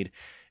 whatever you need,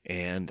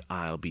 and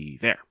I'll be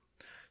there.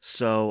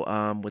 So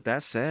with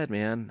that said,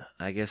 man,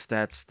 I guess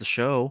that's the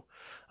show.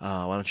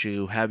 Why don't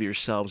you have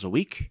yourselves a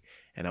week,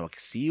 and I will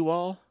see you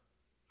all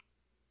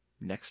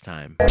next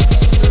time.